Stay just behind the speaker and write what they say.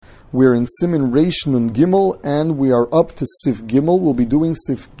We're in Siman Reish Nun Gimel, and we are up to Sif Gimel. We'll be doing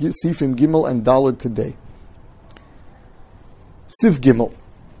Sifim Gimel and Dalet today. Sif Gimel.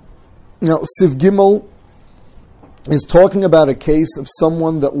 Now, Sif Gimel is talking about a case of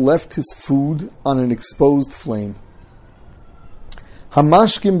someone that left his food on an exposed flame.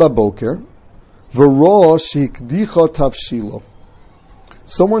 Hamashkim baboker, v'ro shehikdicha tavshilo.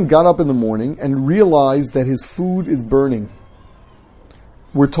 Someone got up in the morning and realized that his food is burning.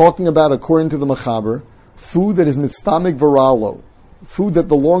 We're talking about, according to the Mechaber, food that is mitztamik varalo, food that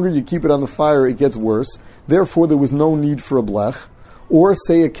the longer you keep it on the fire, it gets worse. Therefore, there was no need for a blech. Or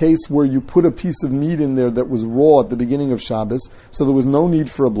say a case where you put a piece of meat in there that was raw at the beginning of Shabbos, so there was no need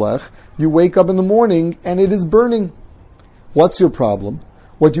for a blech. You wake up in the morning and it is burning. What's your problem?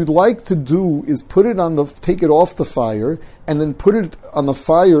 What you'd like to do is take it off the fire and then put it on the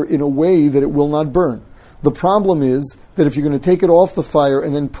fire in a way that it will not burn. The problem is that if you're going to take it off the fire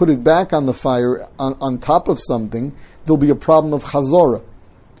and then put it back on the fire on top of something, there'll be a problem of chazorah.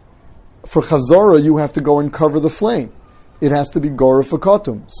 For chazorah, you have to go and cover the flame. It has to be gora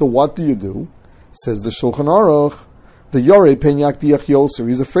fakotum. So what do? Says the Shulchan Aruch, the Yore penyak diach yoser.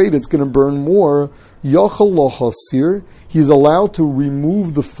 He's afraid it's going to burn more. Yochel lo hasir. He's allowed to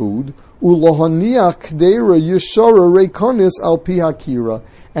remove the food. Ulohaniach kdeira yeshara reikonis al pi hakira.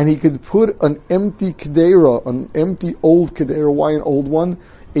 And he could put an empty kdeira, an empty old kdeira. Why an old one?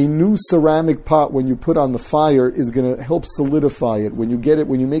 A new ceramic pot, when you put on the fire, is going to help solidify it. When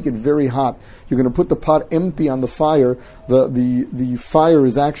you make it very hot, you're going to put the pot empty on the fire. The fire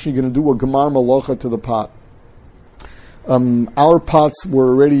is actually going to do a gemar malocha to the pot. Our pots were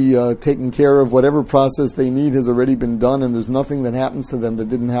already taken care of. Whatever process they need has already been done, and there's nothing that happens to them that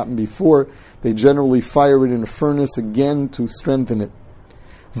didn't happen before. They generally fire it in a furnace again to strengthen it.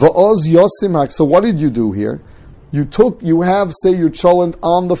 Va'oz yosim. So what did you do here? You have, say, your cholent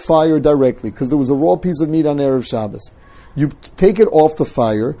on the fire directly, because there was a raw piece of meat on Erev Shabbos. You take it off the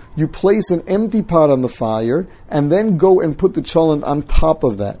fire, you place an empty pot on the fire, and then go and put the cholent on top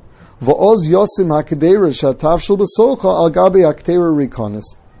of that. Va'oz yosim ha'kedera shatavshul b'socha al gabe ha'ktera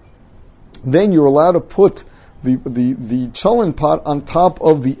rikonis. Then you're allowed to put the cholent pot on top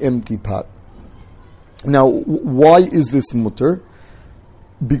of the empty pot. Now, why is this mutter?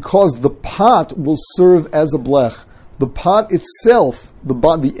 Because the pot will serve as a blech. The pot itself,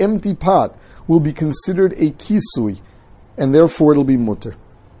 the empty pot, will be considered a kisui, and therefore it'll be mutter.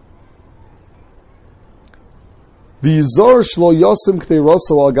 V'yizor shlo yosim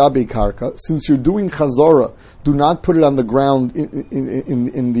k'teiroso al gabi karka. Since you're doing chazara, do not put it on the ground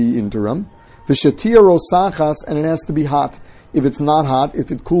in the interim. V'shatia rosachas, and it has to be hot. If it's not hot, if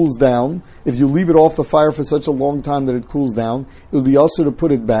it cools down, if you leave it off the fire for such a long time that it cools down, it will be also to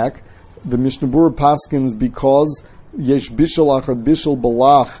put it back. The Mishnah Berurah paskins, because yesh bishul achar bishul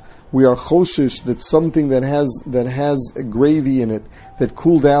balach, we are choshish that something that has a gravy in it that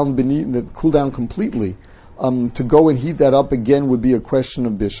cooled down completely, to go and heat that up again would be a question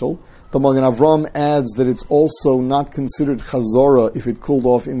of bishul. The Magen Avram adds that it's also not considered chazorah if it cooled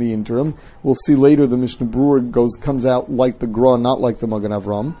off in the interim. We'll see later the Mishnah Berurah comes out like the Gra, not like the Magen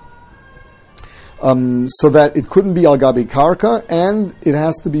Avram. So that it couldn't be al gabi karka, and it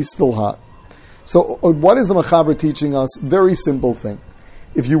has to be still hot. So what is the Mechaber teaching us? Very simple thing.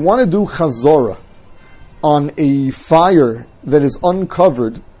 If you want to do chazorah on a fire that is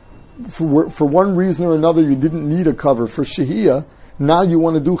uncovered, for one reason or another you didn't need a cover, for shehiyah, now you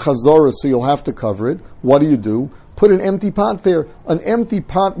want to do chazorah, so you'll have to cover it. What do? Put an empty pot there. An empty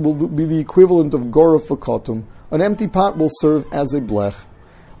pot will be the equivalent of gora fakotum. An empty pot will serve as a blech.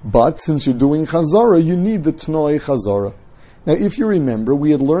 But since you're doing chazorah, you need the tnoi chazorah. Now, if you remember,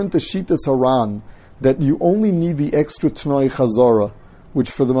 we had learned the Shitas Haran that you only need the extra tnoi chazorah, which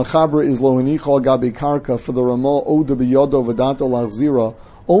for the Mechaber is lo hanicho al gabi karka, for the Ramah oda biyodo v'dato lachzira,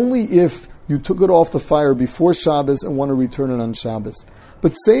 only if you took it off the fire before Shabbos and want to return it on Shabbos.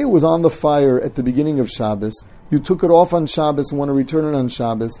 But say it was on the fire at the beginning of Shabbos, you took it off on Shabbos and want to return it on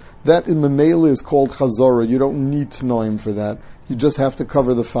Shabbos, that in Mamela is called chazorah. You don't need tnoim for that. You just have to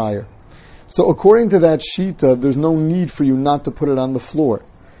cover the fire. So according to that shita, there's no need for you not to put it on the floor.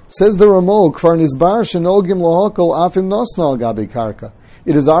 Says the Ramah, kvar nizbar shenogim lohakol afim nosna al gabi karka.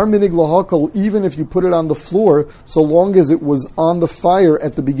 It is our minig lahakal even if you put it on the floor, so long as it was on the fire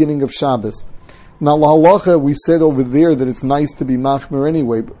at the beginning of Shabbos. Now, lahalacha, we said over there that it's nice to be machmir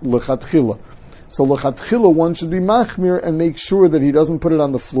anyway, lechatchila. So lechatchila, one should be machmir and make sure that he doesn't put it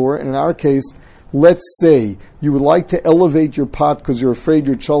on the floor. And in our case, let's say you would like to elevate your pot because you're afraid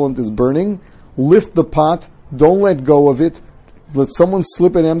your cholent is burning. Lift the pot, don't let go of it. Let someone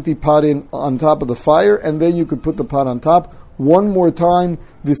slip an empty pot in on top of the fire, and then you could put the pot on top. One more time,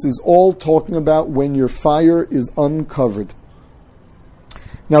 this is all talking about when your fire is uncovered.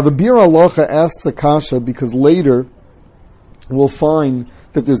 Now the Bir Halacha asks a kasha because later we'll find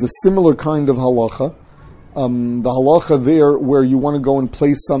that there's a similar kind of halacha. The halacha there where you want to go and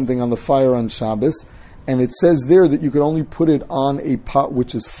place something on the fire on Shabbos, and it says there that you can only put it on a pot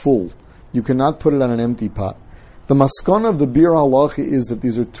which is full. You cannot put it on an empty pot. The maskana of the Bir Halacha is that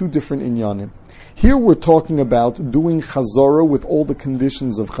these are two different inyanim. Here we're talking about doing chazara with all the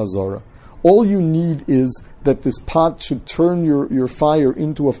conditions of chazara. All you need is that this pot should turn your fire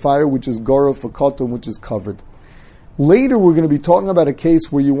into a fire which is gara fakatum, which is covered. Later we're going to be talking about a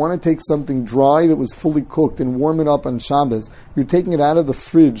case where you want to take something dry that was fully cooked and warm it up on Shabbos. You're taking it out of the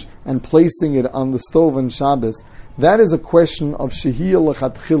fridge and placing it on the stove on Shabbos. That is a question of shehiyah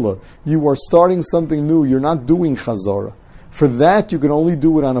lechatchila. You are starting something new. You're not doing chazara. For that, you can only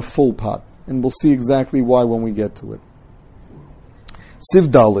do it on a full pot. And we'll see exactly why when we get to it. Siv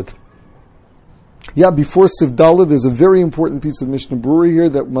Daled. Yeah, before Siv Daled, there's a very important piece of Mishnah Berurah here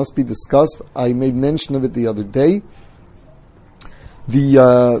that must be discussed. I made mention of it the other day.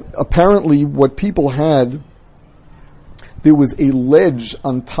 Apparently, what people had, there was a ledge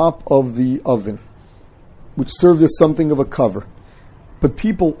on top of the oven, which served as something of a cover. But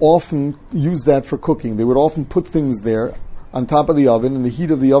people often use that for cooking. They would often put things there on top of the oven, and the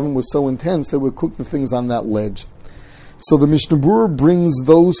heat of the oven was so intense that it would cook the things on that ledge. So the Mishnah Berurah brings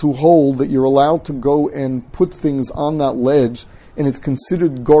those who hold that you're allowed to go and put things on that ledge, and it's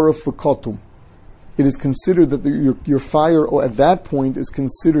considered gara fakatum. It is considered that your fire at that point is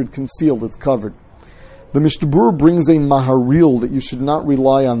considered concealed, it's covered. The Mishnah Berurah brings a maharil that you should not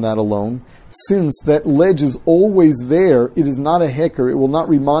rely on that alone. Since that ledge is always there, it is not a heker. It will not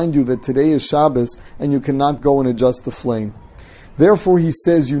remind you that today is Shabbos and you cannot go and adjust the flame. Therefore, he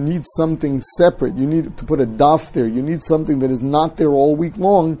says you need something separate. You need to put a daf there. You need something that is not there all week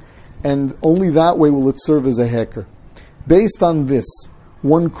long, and only that way will it serve as a heker. Based on this,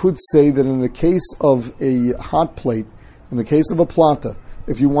 one could say that in the case of a hot plate, in the case of a plata,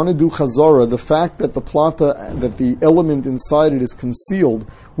 if you want to do chazara, the fact that the plata, that the element inside it is concealed,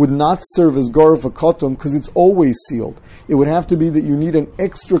 would not serve as gara fakatum because it's always sealed. It would have to be that you need an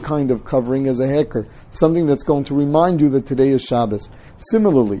extra kind of covering as a heker, something that's going to remind you that today is Shabbos.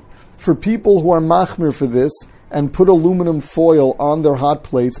 Similarly, for people who are machmir for this and put aluminum foil on their hot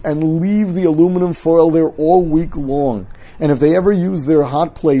plates and leave the aluminum foil there all week long, and if they ever use their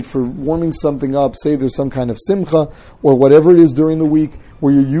hot plate for warming something up, say there's some kind of simcha or whatever it is during the week,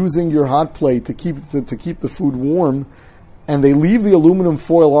 where you're using your hot plate to keep the food warm, and they leave the aluminum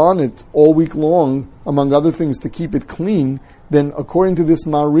foil on it all week long, among other things, to keep it clean, then according to this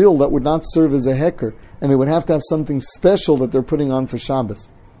maril, that would not serve as a heker, and they would have to have something special that they're putting on for Shabbos.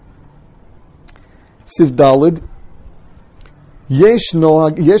 Siv Daled. Yesh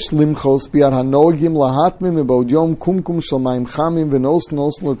limchos bi'ar hanogim lahatmim ebod yom kumkum shel mayim chamim v'nos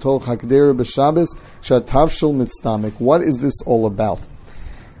letoch hakder b'Shabbos shatavshel mitztamek. What is this all about?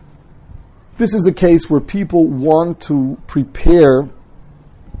 This is a case where people want to prepare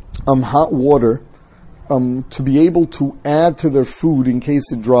hot water to be able to add to their food in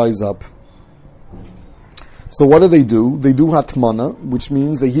case it dries up. So what do? They do hatmana, which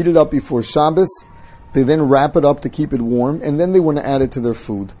means they heat it up before Shabbos. They then wrap it up to keep it warm, and then they want to add it to their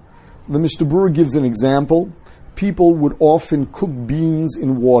food. The Mishnah Berurah gives an example. People would often cook beans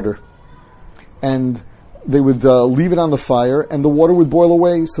in water, and they would leave it on the fire, and the water would boil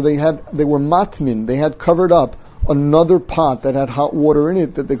away. So they were matmin. They had covered up another pot that had hot water in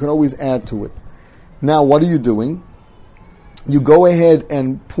it that they could always add to it. Now, what are you doing? You go ahead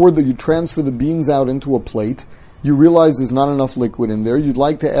and you transfer the beans out into a plate. You realize there's not enough liquid in there. You'd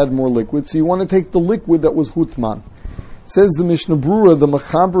like to add more liquid, so you want to take the liquid that was hutman. Says the Mishnah Berurah, the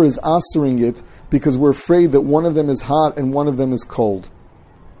mechaber is answering it because we're afraid that one of them is hot and one of them is cold.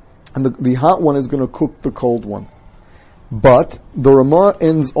 And the hot one is going to cook the cold one. But the Ramah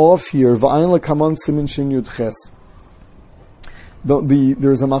ends off here, V'ayin lekaman simin shin yud ches.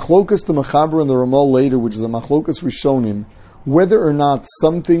 There's a machlokas, the mechaber and the Ramah later, which is a machlokas rishonim, whether or not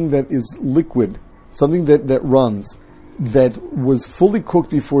something that is liquid, something that runs, that was fully cooked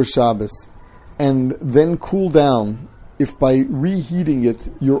before Shabbos, and then cooled down, if by reheating it,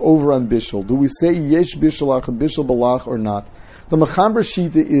 you're over on bishul. Do we say yesh bishul ach bishul balach or not? The mechaber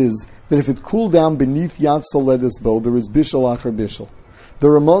shita is that if it cooled down beneath yad soledes bo, there is bishul ach or bishul. The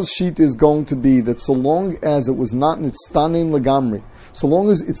Ramaz shita is going to be that so long as it was not nitztanin legamri, so long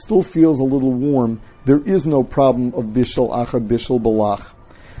as it still feels a little warm, there is no problem of bishul ach or bishul balach.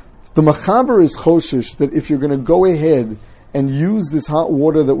 The mechaber is choshish that if you're going to go ahead and use this hot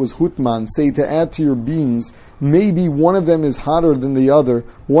water that was hutman, say to add to your beans, maybe one of them is hotter than the other,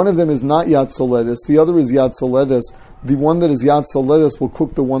 one of them is not yat soledes, the other is yat soledes, the one that is yat soledes will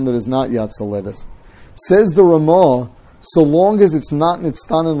cook the one that is not yat soledes. Says the Ramah, so long as it's not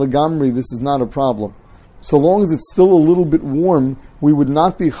nitztan and legamri, this is not a problem. So long as it's still a little bit warm, we would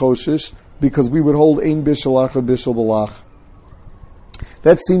not be choshish, because we would hold ein bishalach or bishal balach.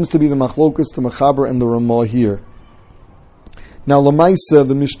 That seems to be the machlokus, the Mechaber, and the Ramah here. Now, Lamaisa,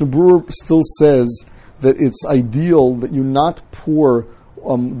 the Mishnah Berurah still says that it's ideal that you not pour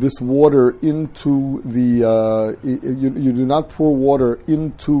this water into the you do not pour water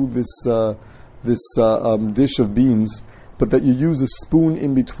into this dish of beans, but that you use a spoon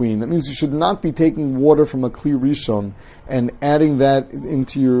in between. That means you should not be taking water from a kli rishon and adding that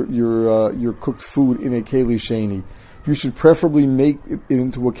into your cooked food in a keli sheni. You should preferably make it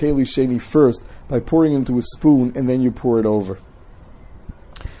into a keli sheni first by pouring into a spoon, and then you pour it over.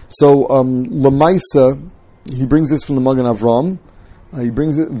 So Lamaisa, he brings this from the Magen Avram. He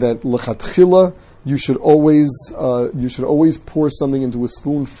brings it that lechatchila you should always pour something into a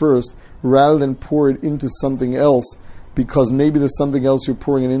spoon first rather than pour it into something else, because maybe the something else you're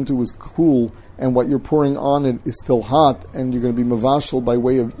pouring it into is cool and what you're pouring on it is still hot, and you're going to be mavashal by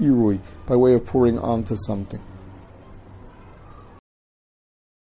way of irui, by way of pouring onto something.